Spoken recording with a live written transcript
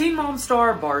Mom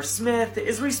star Bar Smith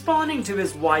is responding to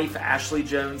his wife Ashley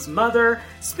Jones' mother,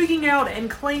 speaking out and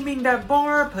claiming that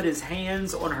Bar put his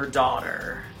hands on her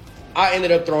daughter. I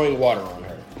ended up throwing water on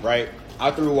her, right?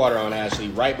 I threw water on Ashley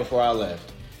right before I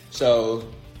left. So,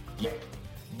 yeah.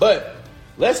 But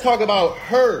let's talk about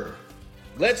her.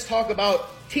 Let's talk about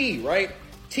T, right?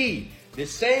 T, the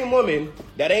same woman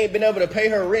that ain't been able to pay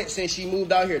her rent since she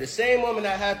moved out here. The same woman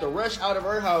that had to rush out of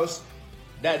her house,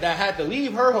 that had to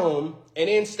leave her home and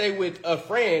then stay with a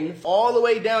friend all the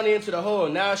way down into the hole.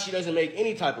 And now she doesn't make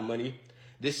any type of money.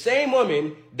 The same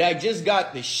woman that just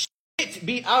got the shit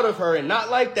beat out of her, and not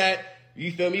like that,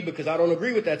 you feel me? Because I don't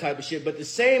agree with that type of shit. But the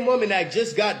same woman that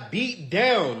just got beat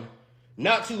down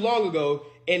not too long ago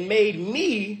and made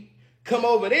me come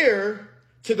over there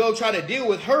to go try to deal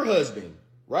with her husband,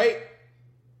 right?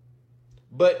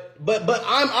 But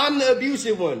I'm the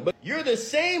abusive one. But you're the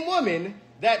same woman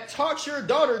that taught your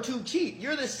daughter to cheat.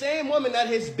 You're the same woman that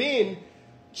has been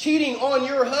cheating on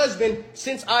your husband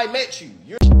since I met you.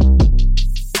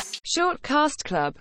 Short Cast Club.